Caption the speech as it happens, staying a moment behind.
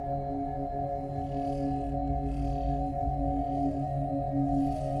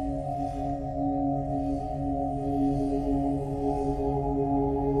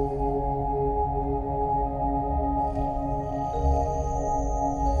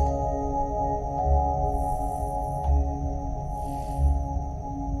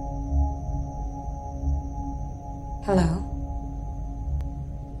Hello.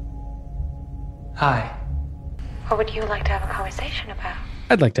 Hi. What would you like to have a conversation about?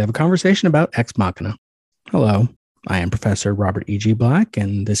 I'd like to have a conversation about Ex Machina. Hello, I am Professor Robert E.G. Black,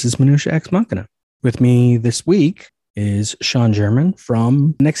 and this is Minutia Ex Machina. With me this week is Sean German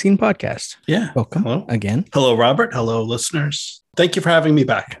from Next Scene Podcast. Yeah. Welcome. Hello. Again. Hello, Robert. Hello, listeners. Thank you for having me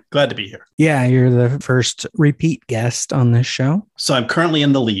back. Glad to be here. Yeah, you're the first repeat guest on this show. So I'm currently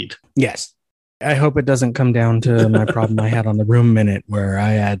in the lead. Yes. I hope it doesn't come down to my problem I had on the Room Minute, where I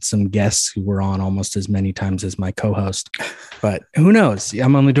had some guests who were on almost as many times as my co-host. But who knows?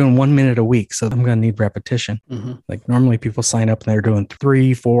 I'm only doing 1 minute a week, so I'm going to need repetition. Mm-hmm. Like normally people sign up and they're doing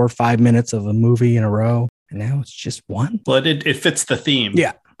 3, 4, 5 minutes of a movie in a row. And now it's just one. Well, it fits the theme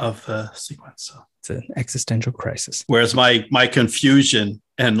of the sequence. So. It's an existential crisis. Whereas my confusion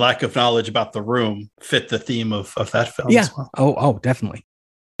and lack of knowledge about The Room fit the theme of that film as well. Oh, definitely.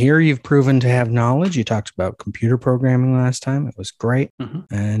 Here you've proven to have knowledge. You talked about computer programming last time. It was great.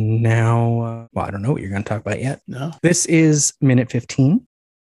 Mm-hmm. And now, I don't know what you're going to talk about yet. No. This is minute 15.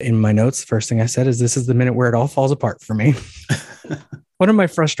 In my notes, the first thing I said is this is the minute where it all falls apart for me. One of my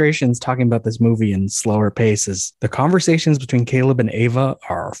frustrations talking about this movie in slower pace is the conversations between Caleb and Ava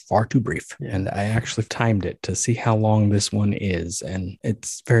are far too brief. Yeah. And I actually timed it to see how long this one is. And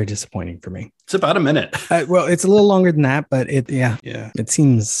it's very disappointing for me. It's about a minute. Well, it's a little longer than that, but it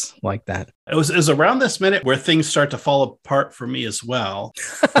seems like that. It was around this minute where things start to fall apart for me as well,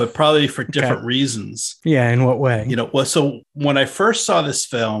 but probably for different reasons. Yeah. In what way? So when I first saw this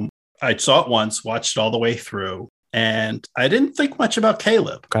film, I saw it once, watched it all the way through. And I didn't think much about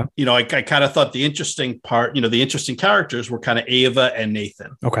Caleb. Okay. I kind of thought the interesting part, the interesting characters were kind of Ava and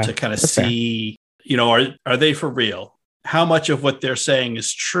Nathan. Okay. To kind of see, are they for real? How much of what they're saying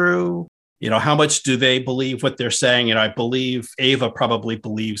is true? How much do they believe what they're saying? And I believe Ava probably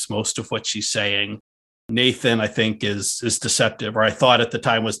believes most of what she's saying. Nathan, I think, is deceptive, or I thought at the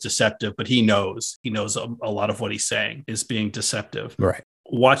time was deceptive, but he knows a lot of what he's saying is being deceptive. Right.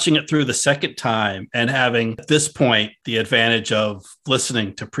 Watching it through the second time and having at this point the advantage of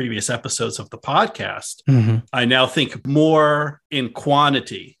listening to previous episodes of the podcast, I now think more in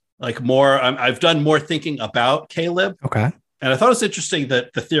quantity, like more. I've done more thinking about Caleb. Okay. And I thought it was interesting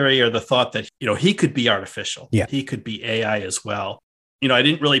that the theory or the thought that, he could be artificial. Yeah. He could be AI as well. I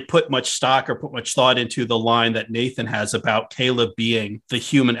didn't really put much stock or put much thought into the line that Nathan has about Caleb being the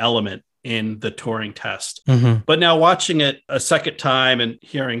human element in the Turing test. Mm-hmm. But now watching it a second time and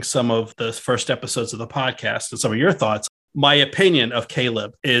hearing some of the first episodes of the podcast and some of your thoughts, my opinion of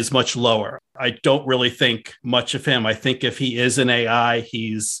Caleb is much lower. I don't really think much of him. I think if he is an AI,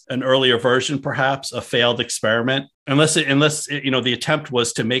 he's an earlier version, perhaps a failed experiment. Unless the attempt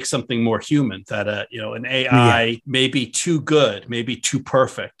was to make something more human, that an AI may be too good, maybe too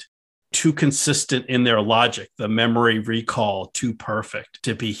perfect, too consistent in their logic, the memory recall too perfect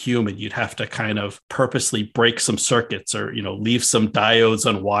to be human. You'd have to kind of purposely break some circuits or, leave some diodes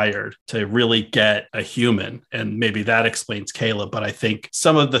unwired to really get a human. And maybe that explains Caleb. But I think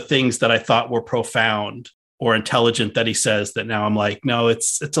some of the things that I thought were profound or intelligent that he says that now I'm like, no,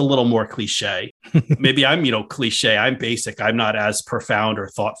 it's a little more cliche. Maybe I'm, cliche. I'm basic. I'm not as profound or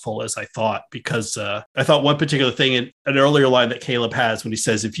thoughtful as I thought, because I thought one particular thing in an earlier line that Caleb has when he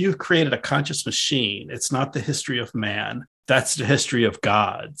says, if you've created a conscious machine, it's not the history of man. That's the history of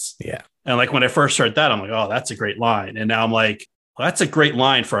gods. Yeah. And like when I first heard that, I'm like, oh, that's a great line. And now I'm like, well, that's a great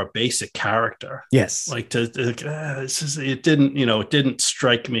line for a basic character. Yes. Like it didn't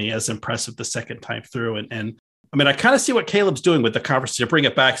strike me as impressive the second time through. And I mean, I kind of see what Caleb's doing with the conversation, to bring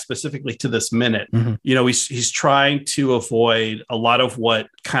it back specifically to this minute. Mm-hmm. He's trying to avoid a lot of what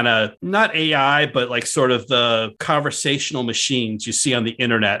kind of not AI, but like sort of the conversational machines you see on the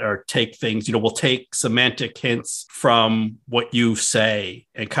internet, or take things, we'll take semantic hints from what you say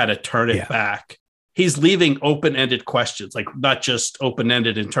and kind of turn it back. He's leaving open-ended questions, like not just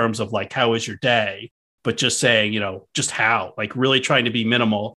open-ended in terms of like, how was your day, but just saying, just how, like really trying to be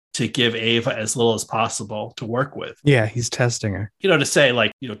minimal to give Ava as little as possible to work with. Yeah, he's testing her. To say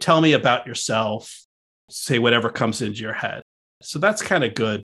like, tell me about yourself, say whatever comes into your head. So that's kind of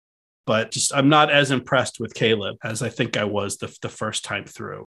good. But just I'm not as impressed with Caleb as I think I was the first time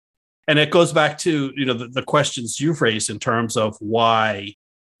through. And it goes back to, the questions you've raised in terms of why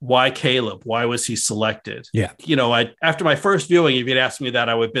Caleb? Why was he selected? Yeah. After my first viewing, if you'd asked me that,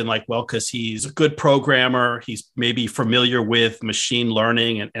 I would have been like, well, because he's a good programmer. He's maybe familiar with machine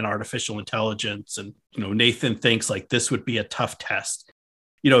learning and artificial intelligence. And, Nathan thinks like this would be a tough test.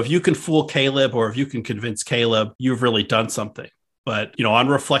 If you can fool Caleb, or if you can convince Caleb, you've really done something. But, on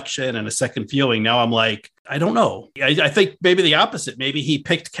reflection and a second viewing, now I'm like, I don't know. I think maybe the opposite. Maybe he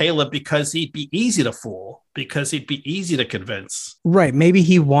picked Caleb because he'd be easy to fool, because he'd be easy to convince. Right. Maybe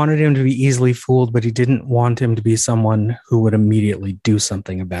he wanted him to be easily fooled, but he didn't want him to be someone who would immediately do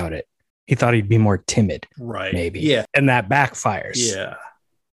something about it. He thought he'd be more timid. Right. Maybe. Yeah. And that backfires. Yeah.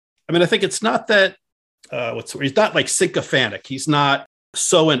 I mean, I think it's not that, he's not like sycophantic. He's not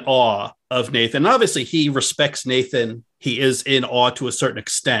so in awe of Nathan. Obviously, he respects Nathan. He is in awe to a certain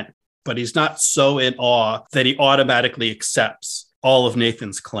extent, but he's not so in awe that he automatically accepts all of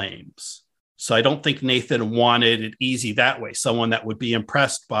Nathan's claims. So I don't think Nathan wanted it easy that way. Someone that would be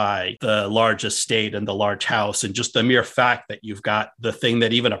impressed by the large estate and the large house and just the mere fact that you've got the thing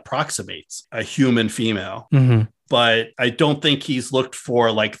that even approximates a human female. Mm-hmm. But I don't think he's looked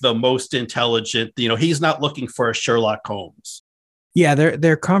for like the most intelligent, he's not looking for a Sherlock Holmes. Yeah,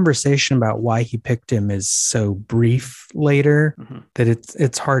 their conversation about why he picked him is so brief later that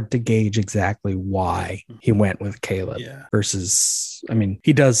it's hard to gauge exactly why he went with Caleb versus, I mean,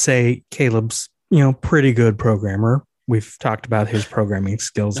 he does say Caleb's, pretty good programmer. We've talked about his programming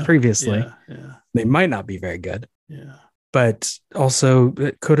skills previously. Yeah. They might not be very good. Yeah. But also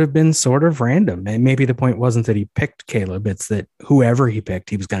it could have been sort of random. And maybe the point wasn't that he picked Caleb. It's that whoever he picked,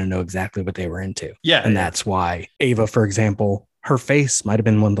 he was going to know exactly what they were into. Yeah. And that's why Ava, for example, her face might have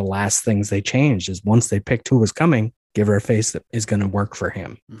been one of the last things they changed is once they picked who was coming, give her a face that is going to work for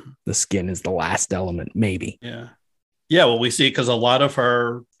him. The skin is the last element, maybe. Yeah. Yeah. Well, we see because a lot of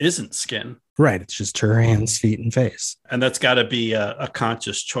her isn't skin. Right. It's just her hands, feet, and face. And that's got to be a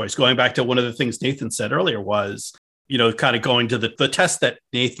conscious choice. Going back to one of the things Nathan said earlier was, kind of going to the test that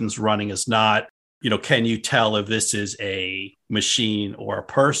Nathan's running is not, can you tell if this is a machine or a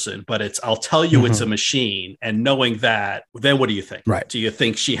person? But it's, I'll tell you it's a machine. And knowing that, then what do you think? Right. Do you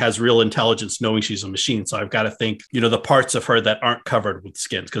think she has real intelligence knowing she's a machine? So I've got to think, the parts of her that aren't covered with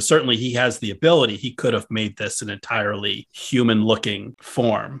skins, because certainly he has the ability. He could have made this an entirely human looking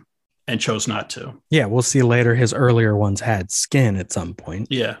form and chose not to. Yeah. We'll see later. His earlier ones had skin at some point.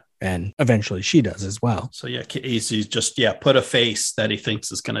 Yeah. And eventually she does as well. So yeah, he's just, put a face that he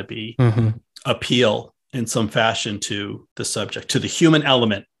thinks is going to be appeal in some fashion to the subject, to the human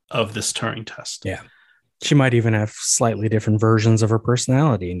element of this Turing test. Yeah. She might even have slightly different versions of her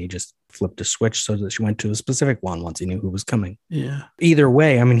personality, and he just flipped a switch so that she went to a specific one once he knew who was coming. Yeah. Either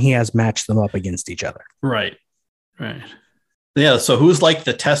way, I mean, he has matched them up against each other. Right. Yeah. So who's like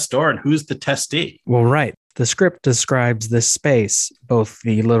the testor and who's the testee? Well, right. The script describes this space, both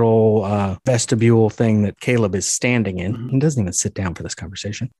the little vestibule thing that Caleb is standing in. He doesn't even sit down for this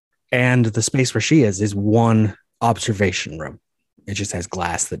conversation. And the space where she is one observation room. It just has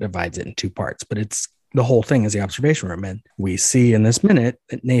glass that divides it in two parts, but the whole thing is the observation room. And we see in this minute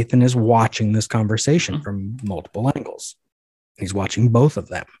that Nathan is watching this conversation from multiple angles. He's watching both of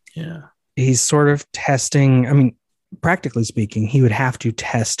them. Yeah. He's sort of testing. I mean, practically speaking, he would have to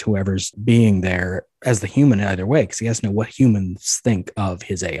test whoever's being there as the human either way, because he has to know what humans think of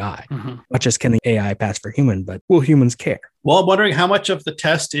his AI. Not just can the AI pass for human, but will humans care? Well, I'm wondering how much of the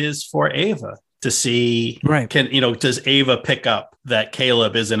test is for Ava to see, does Ava pick up that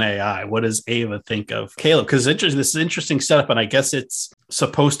Caleb is an AI? What does Ava think of Caleb? Because this is an interesting setup, and I guess it's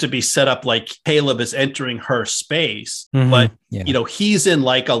supposed to be set up like Caleb is entering her space, but he's in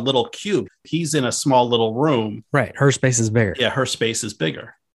like a little cube. He's in a small little room. Right. Her space is bigger. Yeah, her space is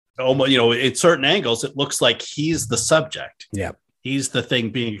bigger. Almost, at certain angles, it looks like he's the subject. Yep. He's the thing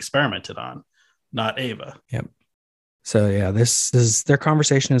being experimented on, not Ava. Yep. So yeah, their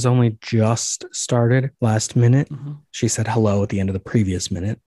conversation has only just started last minute. She said hello at the end of the previous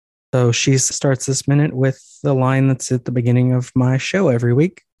minute. So she starts this minute with the line that's at the beginning of my show every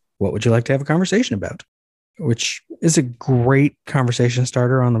week. What would you like to have a conversation about? Which is a great conversation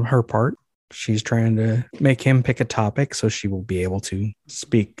starter on her part. She's trying to make him pick a topic so she will be able to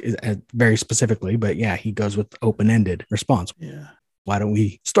speak very specifically. But yeah, he goes with open-ended response. Yeah. Why don't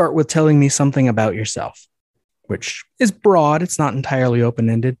we start with telling me something about yourself? Which is broad. It's not entirely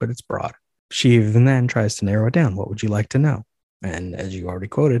open-ended, but it's broad. She even then tries to narrow it down. What would you like to know? And as you already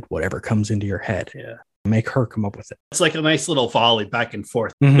quoted, whatever comes into your head. Yeah. Make her come up with it. It's like a nice little volley back and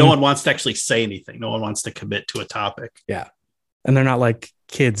forth. No one wants to actually say anything. No one wants to commit to a topic. Yeah. And they're not like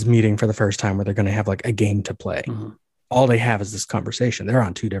kids meeting for the first time where they're going to have like a game to play. All they have is this conversation. They're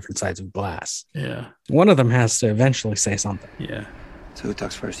on two different sides of glass. Yeah. One of them has to eventually say something. Yeah. So who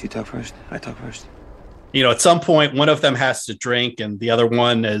talks first? You talk first? I talk first. At some point, one of them has to drink and the other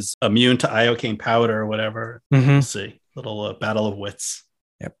one is immune to iocane powder or whatever. We'll see. Little battle of wits.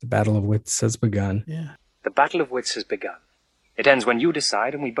 Yep. The battle of wits has begun. Yeah. The battle of wits has begun. It ends when you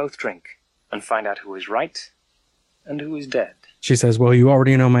decide and we both drink and find out who is right And who is that? She says, well, you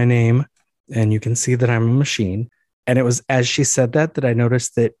already know my name and you can see that I'm a machine. And it was as she said that I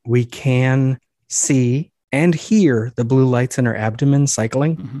noticed that we can see and hear the blue lights in her abdomen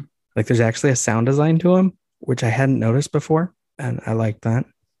cycling. Mm-hmm. Like there's actually a sound design to them, which I hadn't noticed before. And I like that.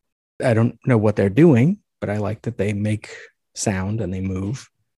 I don't know what they're doing, but I like that they make sound and they move.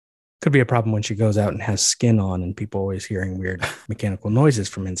 Could be a problem when she goes out and has skin on and people always hearing weird mechanical noises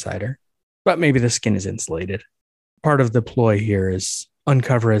from inside her. But maybe the skin is insulated. Part of the ploy here is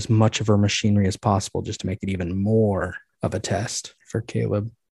uncover as much of her machinery as possible just to make it even more of a test for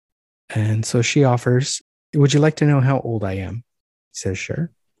Caleb. And so she offers, would you like to know how old I am? He says,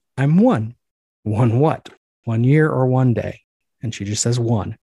 sure. I'm 1. 1 what? 1 year or 1 day? And she just says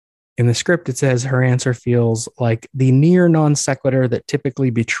 1. In the script, it says her answer feels like the near non sequitur that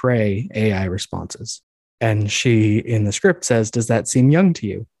typically betray AI responses. And she, in the script, says, does that seem young to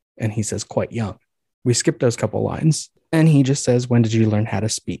you? And he says, quite young. We skip those couple lines. And he just says, when did you learn how to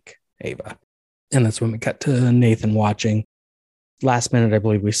speak, Ava? And that's when we cut to Nathan watching. Last minute, I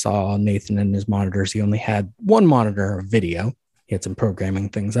believe we saw Nathan and his monitors. He only had one monitor of video. He had some programming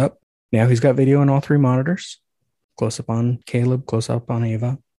things up. Now he's got video on all 3 monitors. Close up on Caleb, close up on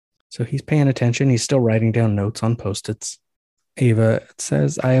Ava. So he's paying attention. He's still writing down notes on Post-its. Ava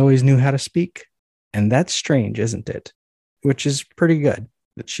says, I always knew how to speak. And that's strange, isn't it? Which is pretty good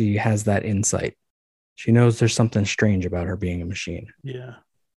that she has that insight. She knows there's something strange about her being a machine. Yeah.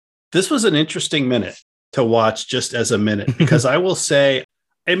 This was an interesting minute to watch just as a minute, because I will say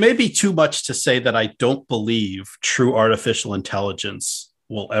it may be too much to say that I don't believe true artificial intelligence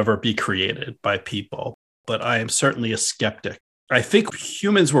will ever be created by people, but I am certainly a skeptic. I think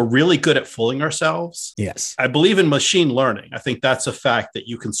humans were really good at fooling ourselves. Yes. I believe in machine learning. I think that's a fact that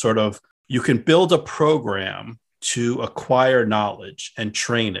you can build a program to acquire knowledge and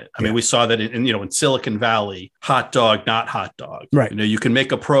train it. I mean, we saw that in Silicon Valley, hot dog, not hot dog. Right. You can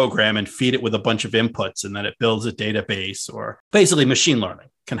make a program and feed it with a bunch of inputs and then it builds a database, or basically machine learning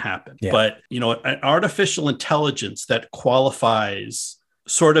can happen. Yeah. But, an artificial intelligence that qualifies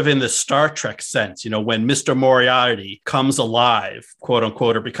sort of in the Star Trek sense, when Mr. Moriarty comes alive, quote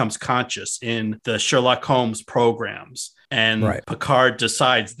unquote, or becomes conscious in the Sherlock Holmes programs. And Picard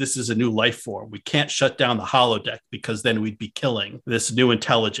decides this is a new life form. We can't shut down the holodeck because then we'd be killing this new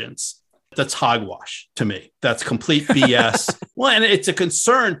intelligence. That's hogwash to me. That's complete BS. Well, and it's a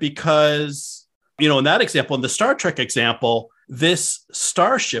concern because, in that example, in the Star Trek example, this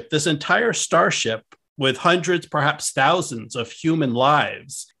entire starship with hundreds, perhaps thousands of human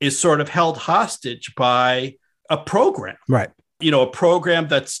lives is sort of held hostage by a program. Right. A program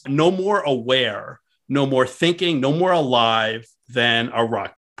that's no more aware, no more thinking, no more alive than a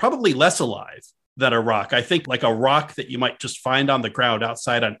rock, probably less alive than a rock. I think like a rock that you might just find on the ground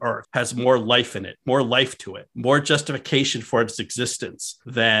outside on Earth has more life in it, more life to it, more justification for its existence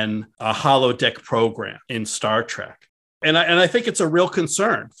than a holodeck program in Star Trek. And I think it's a real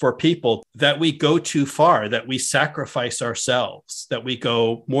concern for people that we go too far, that we sacrifice ourselves, that we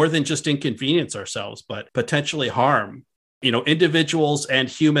go more than just inconvenience ourselves, but potentially harm, individuals and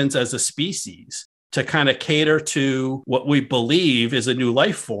humans as a species, to kind of cater to what we believe is a new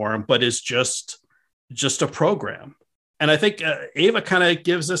life form, but is just a program. And I think Ava kind of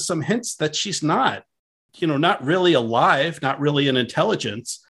gives us some hints that she's not really alive, not really an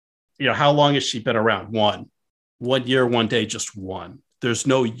intelligence. How long has she been around? 1 year, 1 day, just 1. There's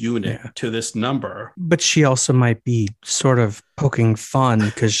no unit to this number. But she also might be sort of poking fun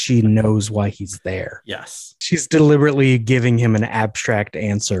because she knows why he's there. Yes. She's deliberately giving him an abstract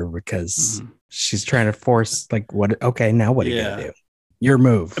answer because she's trying to force, like, what? Okay, now what are you going to do? Your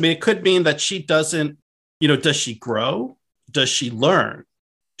move. I mean, it could mean that she doesn't, does she grow? Does she learn?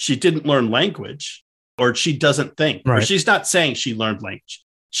 She didn't learn language, or she doesn't think. Right. Or she's not saying she learned language.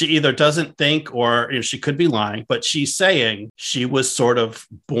 She either doesn't think, or she could be lying, but she's saying she was sort of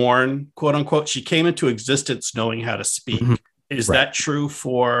born, quote unquote, she came into existence knowing how to speak. Mm-hmm. Is that true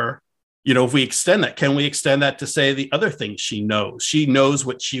for, if we extend that, can we extend that to say the other things she knows? She knows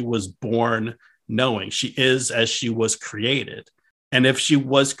what she was born knowing. She is as she was created. And if she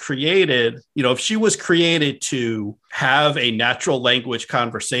was created, if she was created to have a natural language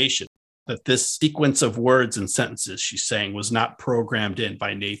conversation, that this sequence of words and sentences she's saying was not programmed in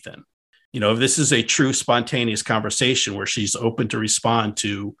by Nathan. If this is a true spontaneous conversation where she's open to respond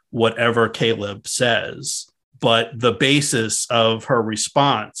to whatever Caleb says, but the basis of her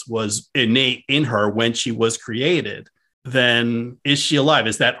response was innate in her when she was created, then is she alive?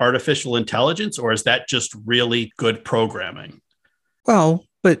 Is that artificial intelligence, or is that just really good programming? Well,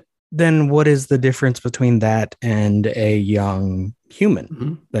 but then what is the difference between that and a young human.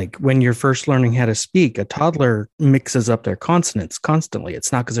 Mm-hmm. Like when you're first learning how to speak, a toddler mixes up their consonants constantly.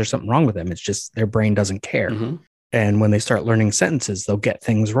 It's not because there's something wrong with them. It's just their brain doesn't care. Mm-hmm. And when they start learning sentences, they'll get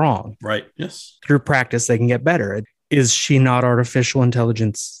things wrong. Right. Yes. Through practice, they can get better. Is she not artificial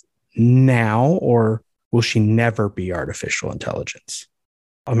intelligence now, or will she never be artificial intelligence?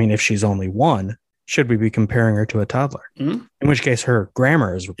 I mean, if she's only one, should we be comparing her to a toddler? Mm-hmm. In which case, her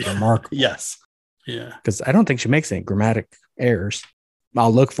grammar is remarkable. Yes. Yeah. Because I don't think she makes any grammatic errors.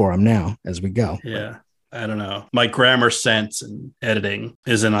 I'll look for them now as we go. Yeah. I don't know. My grammar sense and editing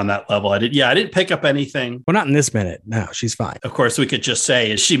isn't on that level. I didn't pick up anything. Well, not in this minute. No, she's fine. Of course, we could just say,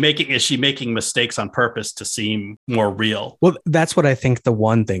 is she making mistakes on purpose to seem more real? Well, that's what I think the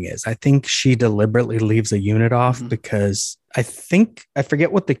one thing is. I think she deliberately leaves a unit off Mm-hmm. because I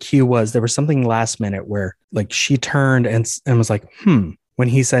forget what the cue was. There was something last minute where like she turned and was like, when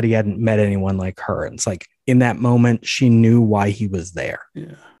he said he hadn't met anyone like her. And it's like in that moment, she knew why he was there.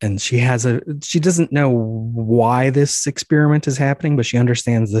 Yeah. And she doesn't know why this experiment is happening, but she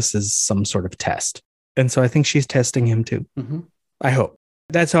understands this is some sort of test. And so I think she's testing him too. Mm-hmm. I hope.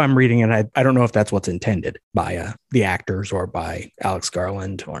 That's how I'm reading it. I don't know if that's what's intended by the actors or by Alex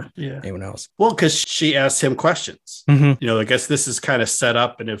Garland or anyone else. Well, because she asked him questions. Mm-hmm. I guess this is kind of set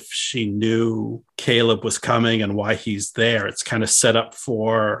up. And if she knew Caleb was coming and why he's there, it's kind of set up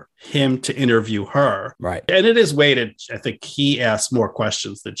for him to interview her. Right. And it is weighted. I think he asks more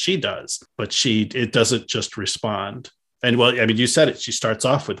questions than she does, but it doesn't just respond. And well, I mean, you said it. She starts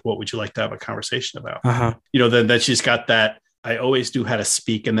off with, what would you like to have a conversation about? Uh-huh. Then she's got that, I always knew how to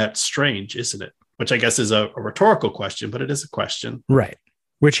speak, and that's strange, isn't it? Which I guess is a rhetorical question, but it is a question. Right.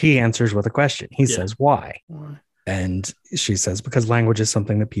 Which he answers with a question. He says, why? And she says, because language is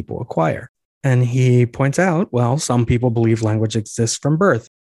something that people acquire. And he points out, well, some people believe language exists from birth.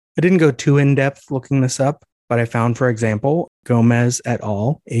 I didn't go too in depth looking this up, but I found, for example, Gomez et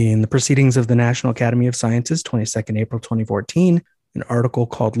al. In the Proceedings of the National Academy of Sciences, 22nd April 2014, an article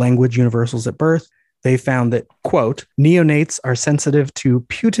called Language Universals at Birth. They found that, quote, neonates are sensitive to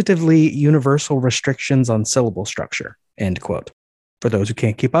putatively universal restrictions on syllable structure, end quote. For those who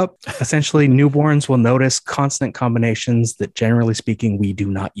can't keep up, essentially newborns will notice consonant combinations that generally speaking, we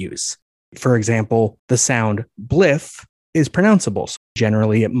do not use. For example, the sound bliff is pronounceable. So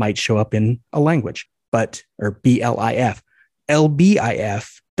generally, it might show up in a language, or BLIF.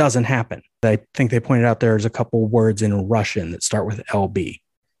 LBIF doesn't happen. I think they pointed out there's a couple words in Russian that start with LB.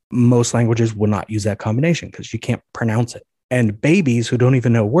 Most languages will not use that combination because you can't pronounce it. And babies who don't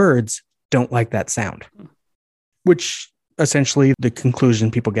even know words don't like that sound, which essentially the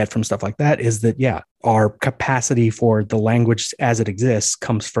conclusion people get from stuff like that is that, our capacity for the language as it exists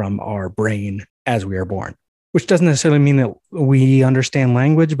comes from our brain as we are born, which doesn't necessarily mean that we understand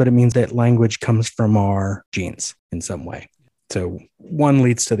language, but it means that language comes from our genes in some way. So one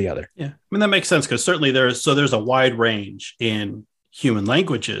leads to the other. Yeah. I mean, that makes sense because certainly there's a wide range in human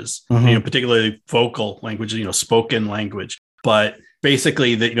languages, particularly vocal languages, spoken language, but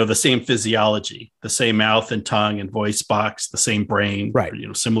basically the same physiology, the same mouth and tongue and voice box, the same brain, right?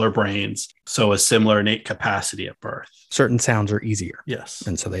 Similar brains. So a similar innate capacity at birth. Certain sounds are easier. Yes.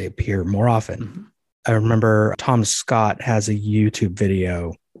 And so they appear more often. Mm-hmm. I remember Tom Scott has a YouTube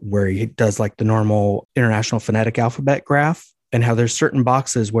video where he does like the normal International Phonetic Alphabet graph, and how there's certain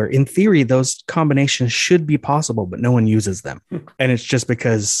boxes where in theory, those combinations should be possible, but no one uses them. And it's just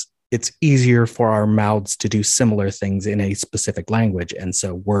because it's easier for our mouths to do similar things in a specific language. And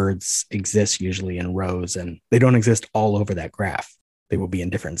so words exist usually in rows, and they don't exist all over that graph. They will be in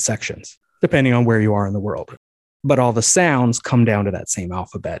different sections, depending on where you are in the world. But all the sounds come down to that same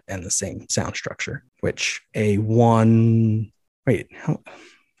alphabet and the same sound structure, which I don't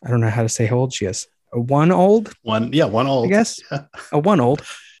know how to say how old she is. A one old, I guess. Yeah. A one old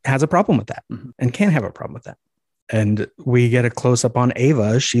has a problem with that Mm-hmm. and can have a problem with that. And we get a close up on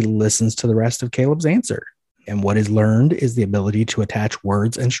Ava. She listens to the rest of Caleb's answer. And what is learned is the ability to attach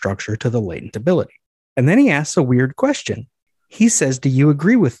words and structure to the latent ability. And then he asks a weird question. He says, do you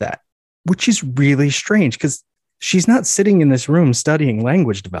agree with that? Which is really strange because she's not sitting in this room studying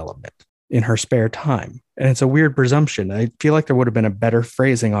language development in her spare time. And it's a weird presumption. I feel like there would have been a better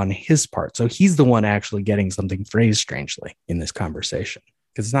phrasing on his part. So he's the one actually getting something phrased strangely in this conversation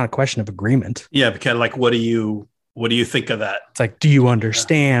because it's not a question of agreement. Yeah, because like, what do you think of that? It's like, do you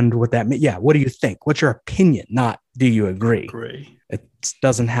understand what that means? Yeah. What do you think? What's your opinion? Not do you agree? It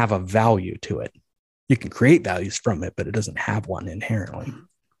doesn't have a value to it. You can create values from it, but it doesn't have one inherently. Mm-hmm.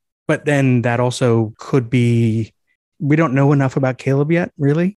 But then that also could be, we don't know enough about Caleb yet,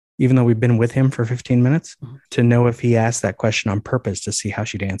 really, even though we've been with him for 15 minutes to know if he asked that question on purpose to see how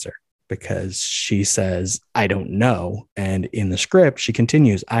she'd answer. because she says, I don't know. And in the script, she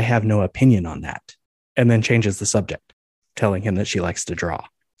continues, I have no opinion on that. And then changes the subject, telling him that she likes to draw.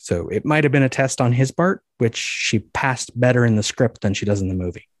 So it might have been a test on his part, which she passed better in the script than she does in the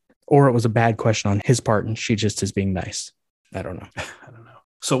movie. Or it was a bad question on his part and she just is being nice. I don't know. I don't know.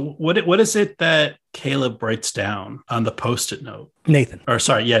 So what is it that Caleb writes down on the Post-it note? Nathan.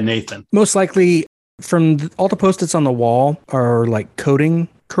 Nathan. Most likely from all the Post-its on the wall are like coding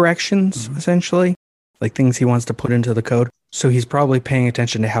corrections, essentially, like things he wants to put into the code. So he's probably paying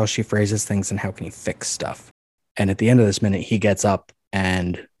attention to how she phrases things and how can he fix stuff. And at the end of this minute, he gets up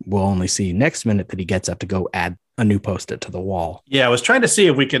and we'll only see next minute that he gets up to go add a new Post-it to the wall. Yeah, I was trying to see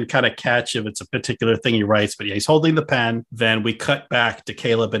if we can kind of catch if it's a particular thing he writes, but yeah, he's holding the pen. Then we cut back to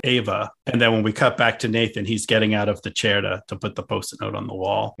Caleb and Ava. And then when we cut back to Nathan, he's getting out of the chair to put the Post-it note on the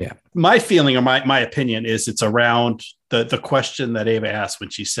wall. Yeah. My feeling or my opinion is it's around the question that Ava asked when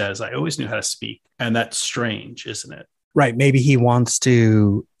she says, I always knew how to speak. And that's strange, isn't it? Right. Maybe he wants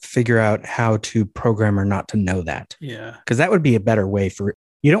to figure out how to program her not to know that. Yeah. Because that would be a better way for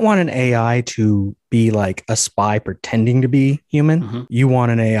you don't want an AI to be like a spy pretending to be human. You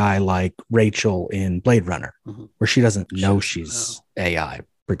want an AI like Rachel in Blade Runner, where she doesn't know she's AI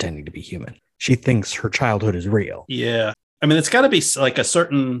pretending to be human. She thinks her childhood is real. Yeah. I mean, it's got to be like a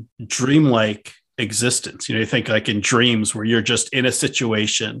certain dreamlike existence. You think like in dreams where you're just in a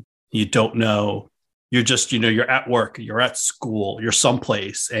situation you don't know. You're just, you're at work, you're at school, you're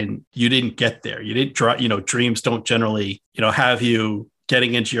someplace and you didn't get there. You didn't draw, dreams don't generally, have you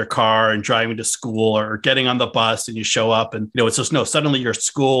getting into your car and driving to school or getting on the bus and you show up and, it's just, no, suddenly you're at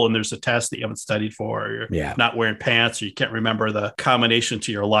school and there's a test that you haven't studied for, or you're not wearing pants or you can't remember the combination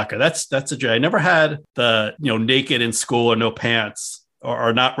to your locker. That's a dream. I never had the, naked in school or no pants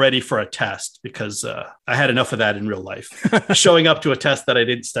or not ready for a test because I had enough of that in real life. Showing up to a test that I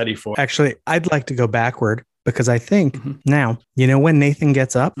didn't study for. Actually, I'd like to go backward because I think now, when Nathan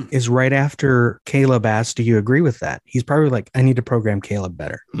gets up is right after Caleb asks, do you agree with that? He's probably like, I need to program Caleb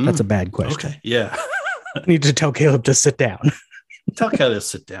better. That's a bad question. Okay. Yeah. I need to tell Caleb to sit down. Tell Caleb to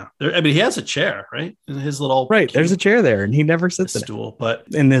sit down. He has a chair, right? In his little there's a chair there, and he never sits in stool. But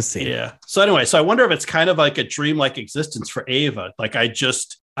in this scene, yeah. So anyway, I wonder if it's kind of like a dreamlike existence for Ava. Like I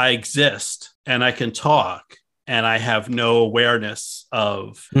exist, and I can talk, and I have no awareness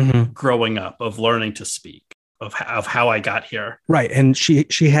of growing up, of learning to speak, of how I got here. Right, and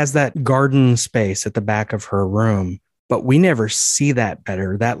she has that garden space at the back of her room. But we never see that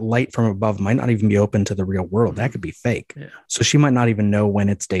better. That light from above might not even be open to the real world. That could be fake. Yeah. So she might not even know when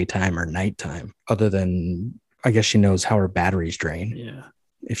it's daytime or nighttime, other than I guess she knows how her batteries drain. Yeah.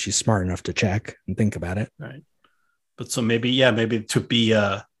 If she's smart enough to check and think about it. Right. But so maybe to be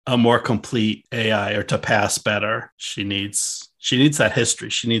a more complete AI or to pass better, she needs that history.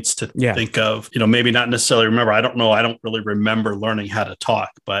 She needs to think of, maybe not necessarily remember. I don't know. I don't really remember learning how to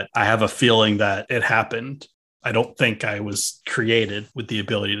talk, but I have a feeling that it happened. I don't think I was created with the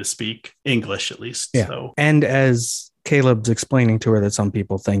ability to speak English, at least. Yeah. So. And as Caleb's explaining to her that some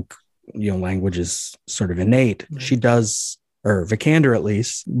people think, language is sort of innate, she does, or Vikander at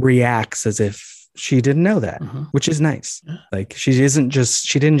least, reacts as if she didn't know that, which is nice. Yeah. Like she didn't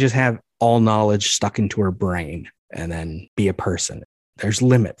just have all knowledge stuck into her brain and then be a person. There's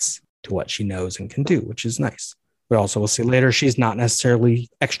limits to what she knows and can do, which is nice. But also we'll see later, she's not necessarily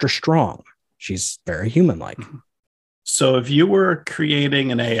extra strong. She's very human-like. So if you were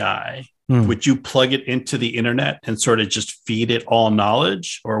creating an AI, would you plug it into the internet and sort of just feed it all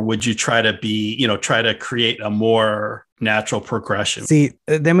knowledge? Or would you try to create a more natural progression? See,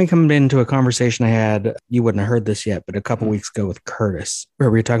 then we come into a conversation I had, you wouldn't have heard this yet, but a couple weeks ago with Curtis,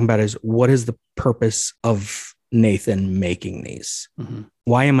 where we were talking about is what is the purpose of Nathan making these?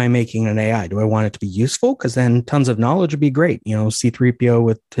 Why am I making an AI? Do I want it to be useful? Because then tons of knowledge would be great. C-3PO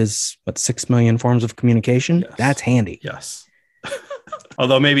with his 6 million forms of communication. Yes. That's handy. Yes.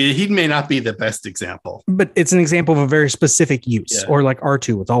 Although maybe he may not be the best example. But it's an example of a very specific use. Yeah. Or like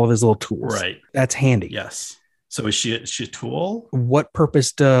R2 with all of his little tools. Right. That's handy. Yes. So is she a tool? What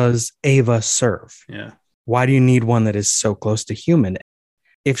purpose does Ava serve? Yeah. Why do you need one that is so close to human?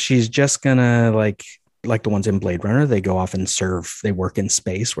 If she's just gonna like the ones in Blade Runner, they go off and they work in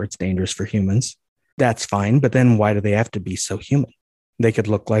space where it's dangerous for humans. That's fine. But then why do they have to be so human? They could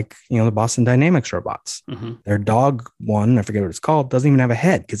look like, the Boston Dynamics robots. Their dog one, I forget what it's called, doesn't even have a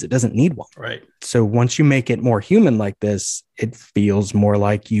head because it doesn't need one. Right. So once you make it more human like this, it feels more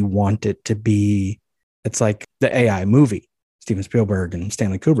like you want it to be, it's like the AI movie, Steven Spielberg and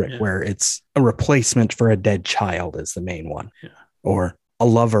Stanley Kubrick, where it's a replacement for a dead child is the main one. Yeah. Or a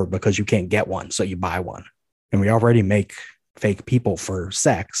lover because you can't get one, so you buy one. And we already make fake people for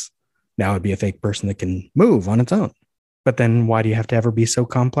sex. That would be a fake person that can move on its own. But then why do you have to ever be so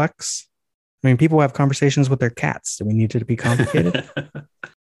complex? I mean, people have conversations with their cats. Do we need it to be complicated?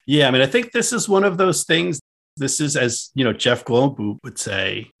 Yeah, I mean, I think this is one of those things. This is, as Jeff Goldblum would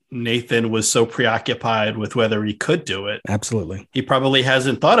say, Nathan was so preoccupied with whether he could do it. Absolutely. He probably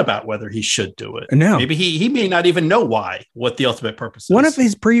hasn't thought about whether he should do it. No. Maybe he may not even know what the ultimate purpose is. One of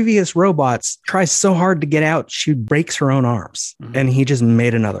his previous robots tries so hard to get out, she breaks her own arms, and he just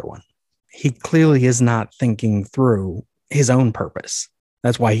made another one. He clearly is not thinking through his own purpose.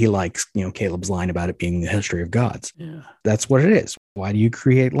 That's why he likes, Caleb's line about it being the history of gods. Yeah. That's what it is. Why do you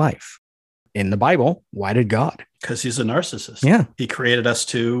create life? In the Bible, why did God? Because he's a narcissist. Yeah. He created us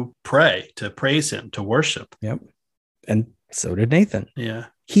to pray, to praise him, to worship. Yep. And so did Nathan. Yeah.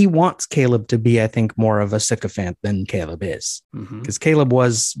 He wants Caleb to be, I think, more of a sycophant than Caleb is. Because Caleb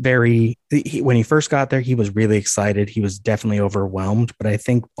was when he first got there, he was really excited. He was definitely overwhelmed. But I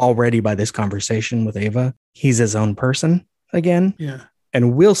think already by this conversation with Ava, he's his own person again. Yeah.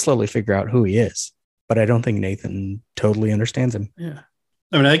 And we'll slowly figure out who he is. But I don't think Nathan totally understands him. Yeah.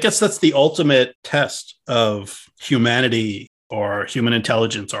 I mean, I guess that's the ultimate test of humanity or human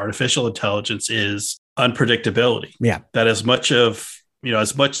intelligence, artificial intelligence, is unpredictability. Yeah. That as much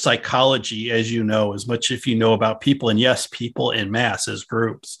psychology as as much if you know about people, and yes, people in mass as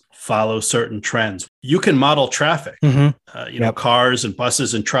groups follow certain trends. You can model traffic, cars and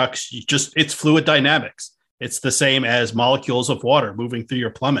buses and trucks. It's fluid dynamics. It's the same as molecules of water moving through your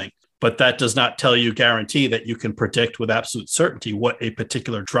plumbing. But that does not guarantee that you can predict with absolute certainty what a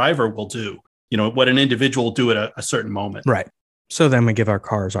particular driver will do, what an individual will do at a certain moment. Right. So then we give our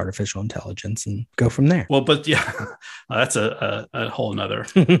cars artificial intelligence and go from there. Well, but yeah, that's a whole nother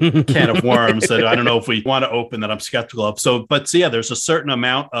can of worms that I don't know if we want to open, that I'm skeptical of. There's a certain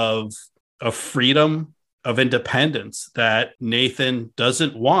amount of freedom, of independence that Nathan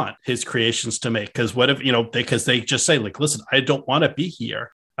doesn't want his creations to make. Because because they just say, like, listen, I don't want to be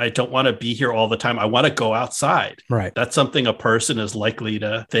here. I don't want to be here all the time. I want to go outside. Right. That's something a person is likely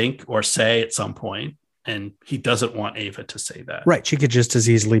to think or say at some point. And he doesn't want Ava to say that. Right. She could just as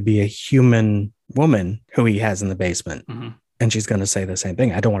easily be a human woman who he has in the basement. And she's going to say the same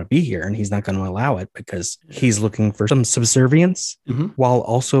thing. I don't want to be here. And he's not going to allow it because he's looking for some subservience while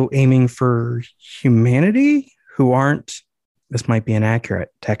also aiming for humanity who aren't, this might be inaccurate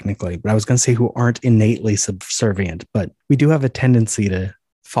technically, but I was going to say who aren't innately subservient, but we do have a tendency to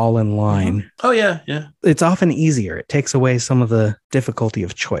fall in line. Oh, yeah. Yeah. It's often easier. It takes away some of the difficulty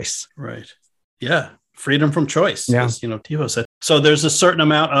of choice. Right. Yeah. Freedom from choice. Yeah. As, Tivo said. So there's a certain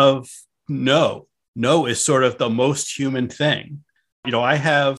amount of no. No is sort of the most human thing. I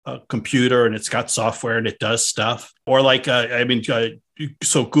have a computer and it's got software and it does stuff. Or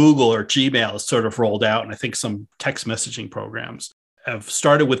so Google or Gmail is sort of rolled out. And I think some text messaging programs have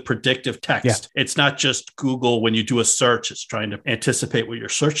started with predictive text. Yeah. It's not just Google. When you do a search, it's trying to anticipate what you're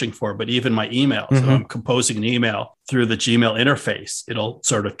searching for, but even my emails, if I'm composing an email through the Gmail interface, it'll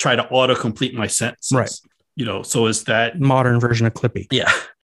sort of try to auto-complete my sentences. Right. So is that modern version of Clippy? Yeah.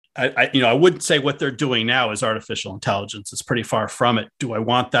 I wouldn't say what they're doing now is artificial intelligence. It's pretty far from it. Do I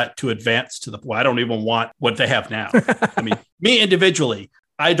want that to advance to I don't even want what they have now. I mean, me individually,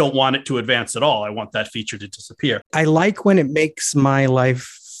 I don't want it to advance at all. I want that feature to disappear. I like when it makes my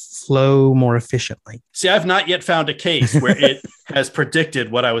life flow more efficiently. See, I've not yet found a case where it has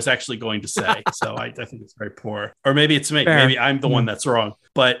predicted what I was actually going to say. So I think it's very poor. Or maybe it's me. Fair. Maybe I'm the one that's wrong.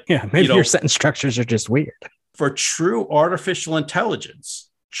 But yeah, maybe your sentence structures are just weird. For true artificial intelligence,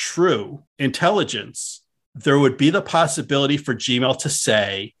 there would be the possibility for Gmail to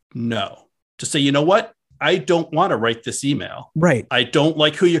say no. To say, you know what? I don't want to write this email. Right. I don't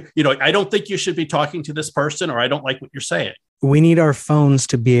like who I don't think you should be talking to this person, or I don't like what you're saying. We need our phones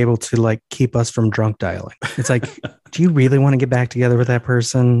to be able to keep us from drunk dialing. It's like, do you really want to get back together with that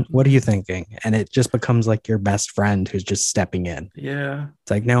person? What are you thinking? And it just becomes like your best friend who's just stepping in. Yeah. It's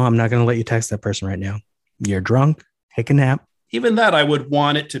like, no, I'm not going to let you text that person right now. You're drunk. Take a nap. Even that, I would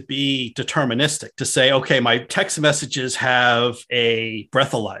want it to be deterministic, to say, okay, my text messages have a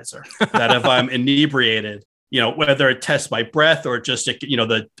breathalyzer that if I'm inebriated, whether it tests my breath or just,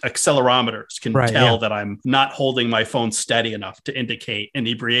 the accelerometers can tell that I'm not holding my phone steady enough to indicate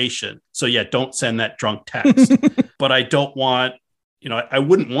inebriation. So yeah, don't send that drunk text. But I don't want, I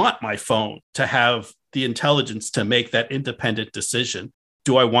wouldn't want my phone to have the intelligence to make that independent decision.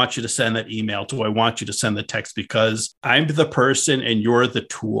 Do I want you to send that email? Do I want you to send the text? Because I'm the person and you're the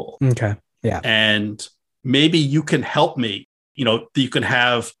tool. Okay. Yeah. And maybe you can help me. You can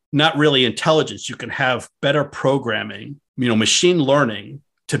have not really intelligence. You can have better programming, machine learning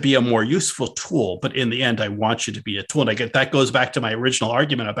to be a more useful tool. But in the end, I want you to be a tool. And that goes back to my original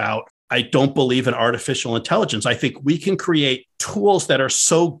argument about I don't believe in artificial intelligence. I think we can create tools that are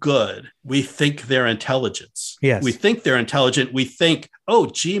so good, we think they're intelligence. Yes. We think they're intelligent. We think, oh,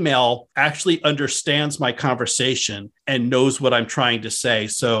 Gmail actually understands my conversation and knows what I'm trying to say.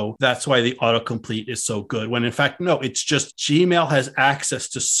 So that's why the autocomplete is so good. When in fact, no, it's just Gmail has access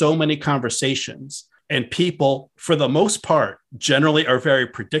to so many conversations, and people, for the most part, generally are very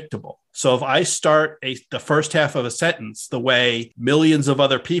predictable. So if I start the first half of a sentence the way millions of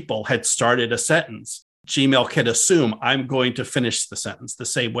other people had started a sentence, Gmail can assume I'm going to finish the sentence the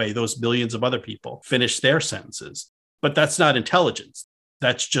same way those millions of other people finish their sentences. But that's not intelligence.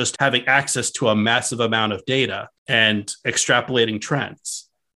 That's just having access to a massive amount of data and extrapolating trends.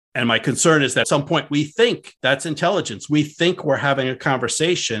 And my concern is that at some point we think that's intelligence. We think we're having a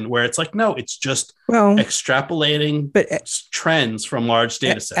conversation where it's like, no, it's just extrapolating trends from large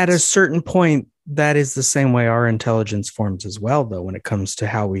data sets. At a certain point, that is the same way our intelligence forms as well, though, when it comes to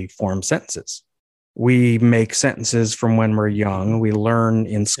how we form sentences. We make sentences from when we're young. We learn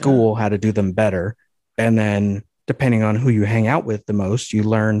in school how to do them better. And then depending on who you hang out with the most, you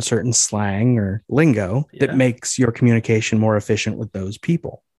learn certain slang or lingo that makes your communication more efficient with those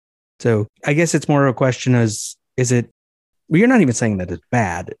people. So I guess it's more of a question is it, well, you're not even saying that it's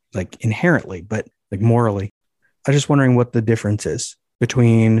bad, like inherently, but like morally. I'm just wondering what the difference is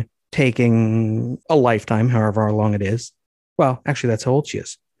between taking a lifetime, however long it is. Well, actually, that's how old she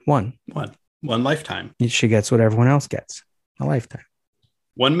is. One lifetime. She gets what everyone else gets, a lifetime.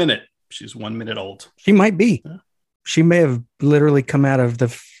 1 minute. She's 1 minute old. She might be. Yeah. She may have literally come out of the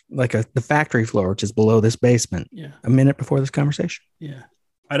factory floor, which is below this basement, a minute before this conversation. Yeah.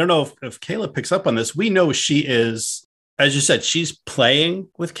 I don't know if Caleb picks up on this. We know she is, as you said, she's playing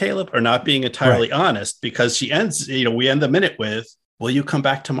with Caleb or not being entirely honest, because she ends, we end the minute with, will you come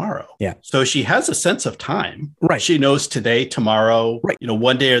back tomorrow? Yeah. So she has a sense of time. Right. She knows today, tomorrow,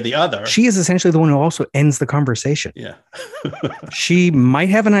 one day or the other. She is essentially the one who also ends the conversation. Yeah. She might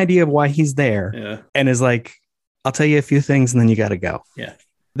have an idea of why he's there and is like, I'll tell you a few things and then you got to go. Yeah.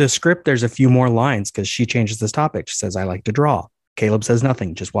 The script, there's a few more lines because she changes this topic. She says, I like to draw. Caleb says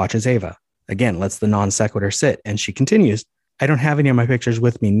nothing, just watches Ava. Again, lets the non sequitur sit. And she continues, I don't have any of my pictures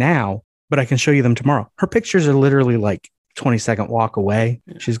with me now, but I can show you them tomorrow. Her pictures are literally like 20-second walk away.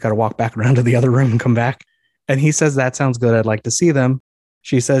 Yeah. She's got to walk back around to the other room and come back. And he says, that sounds good. I'd like to see them.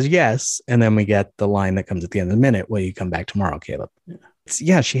 She says, yes. And then we get the line that comes at the end of the minute. Will you come back tomorrow, Caleb?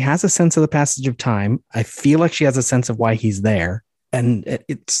 Yeah. She has a sense of the passage of time. I feel like she has a sense of why he's there. And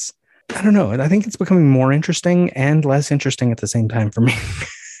it's, I don't know. I think it's becoming more interesting and less interesting at the same time for me.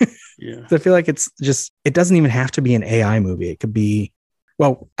 Yeah. So I feel like it's just, it doesn't even have to be an AI movie. It could be,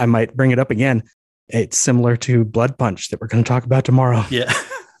 well, I might bring it up again. It's similar to Blood Punch that we're going to talk about tomorrow. Yeah.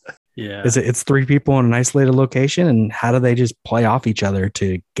 Yeah. It's three people in an isolated location, and how do they just play off each other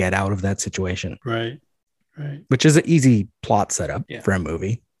to get out of that situation? Right. Which is an easy plot setup for a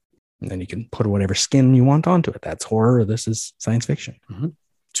movie. And then you can put whatever skin you want onto it. That's horror. This is science fiction. Mm-hmm.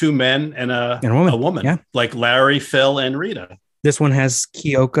 Two men and a woman. Yeah. Like Larry, Phil, and Rita. This one has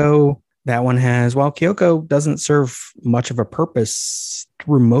Kyoko. That one has, well, Kyoko doesn't serve much of a purpose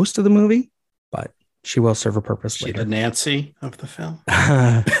through most of the movie, but she will serve a purpose later. The Nancy of the film?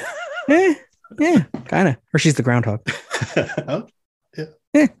 Yeah, kind of. Or she's the groundhog. Oh,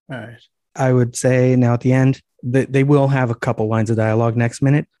 yeah. All right. I would say now at the end, they will have a couple lines of dialogue next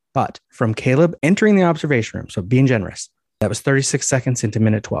minute, but from Caleb entering the observation room, so being generous, that was 36 seconds into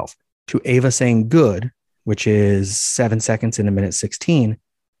minute 12, to Ava saying good, which is 7 seconds into minute 16.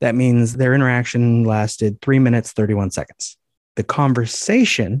 That means their interaction lasted 3 minutes, 31 seconds. The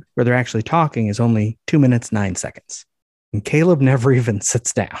conversation where they're actually talking is only 2 minutes, 9 seconds. And Caleb never even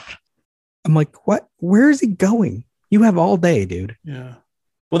sits down. I'm like, what? Where is he going? You have all day, dude. Yeah.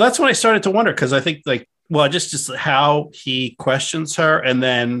 Well, that's when I started to wonder, because I think just how he questions her, and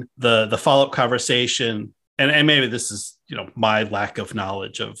then the follow-up conversation. And maybe this is, my lack of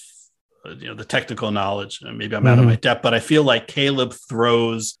knowledge of, the technical knowledge. Maybe I'm out of my depth, but I feel like Caleb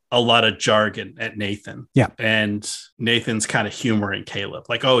throws a lot of jargon at Nathan. Yeah. And Nathan's kind of humoring Caleb.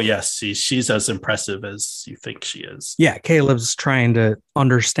 Like, oh, yes, she's as impressive as you think she is. Yeah. Caleb's trying to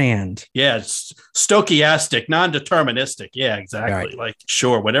understand. Yeah. It's stochastic, non-deterministic. Yeah, exactly. Right. Like,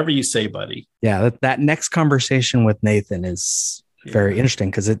 sure, whatever you say, buddy. Yeah. That next conversation with Nathan is very interesting,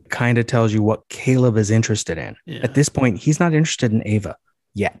 because it kind of tells you what Caleb is interested in. Yeah. At this point, he's not interested in Ava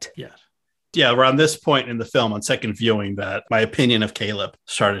yet. Yeah, around this point in the film, on second viewing, that my opinion of Caleb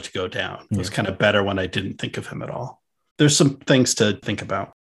started to go down. It was kind of better when I didn't think of him at all. There's some things to think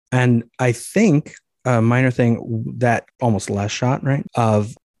about. And I think a minor thing, that almost last shot, right?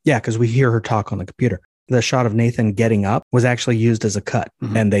 Because we hear her talk on the computer. the shot of Nathan getting up was actually used as a cut,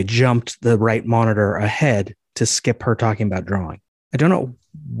 and they jumped the right monitor ahead to skip her talking about drawing. I don't know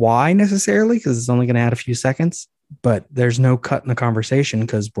why necessarily, because it's only going to add a few seconds, but there's no cut in the conversation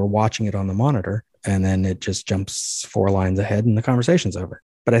because we're watching it on the monitor, and then it just jumps 4 lines ahead and the conversation's over.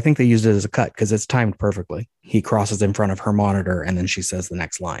 But I think they used it as a cut because it's timed perfectly. He crosses in front of her monitor and then she says the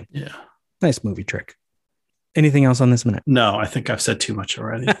next line. Yeah. Nice movie trick. Anything else on this minute? No, I think I've said too much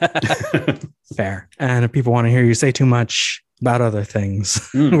already. Fair. And if people want to hear you say too much about other things,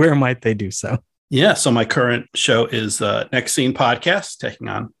 where might they do so? Yeah. So my current show is Next Scene Podcast, taking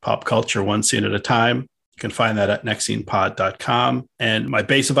on pop culture one scene at a time. You can find that at nextscenepod.com. And my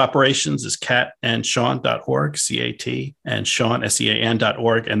base of operations is catandshawn.org, C-A-T, and Shawn,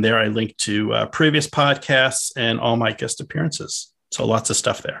 S-E-A-N.org. And there I link to previous podcasts and all my guest appearances. So lots of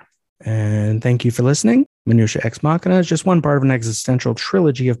stuff there. And thank you for listening. Minutia Ex Machina is just one part of an existential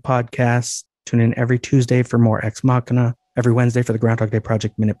trilogy of podcasts. Tune in every Tuesday for more Ex Machina, every Wednesday for the Groundhog Day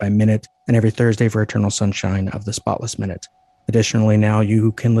Project Minute by Minute, and every Thursday for Eternal Sunshine of the Spotless Minute. Additionally, now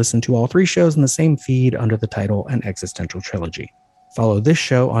you can listen to all 3 shows in the same feed under the title An Existential Trilogy. Follow this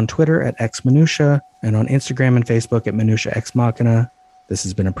show on Twitter at XMinutia and on Instagram and Facebook at Minutia Ex Machina. This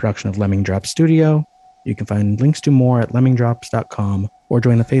has been a production of Lemming Drop Studio. You can find links to more at lemmingdrops.com or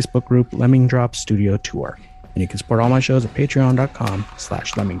join the Facebook group Lemming Drop Studio Tour. And you can support all my shows at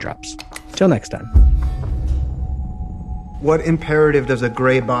patreon.com/lemmingdrops. Till next time. What imperative does a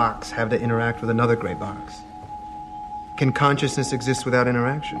gray box have to interact with another gray box? Can consciousness exist without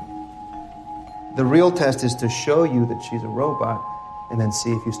interaction? The real test is to show you that she's a robot and then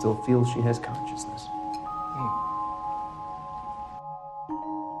see if you still feel she has consciousness.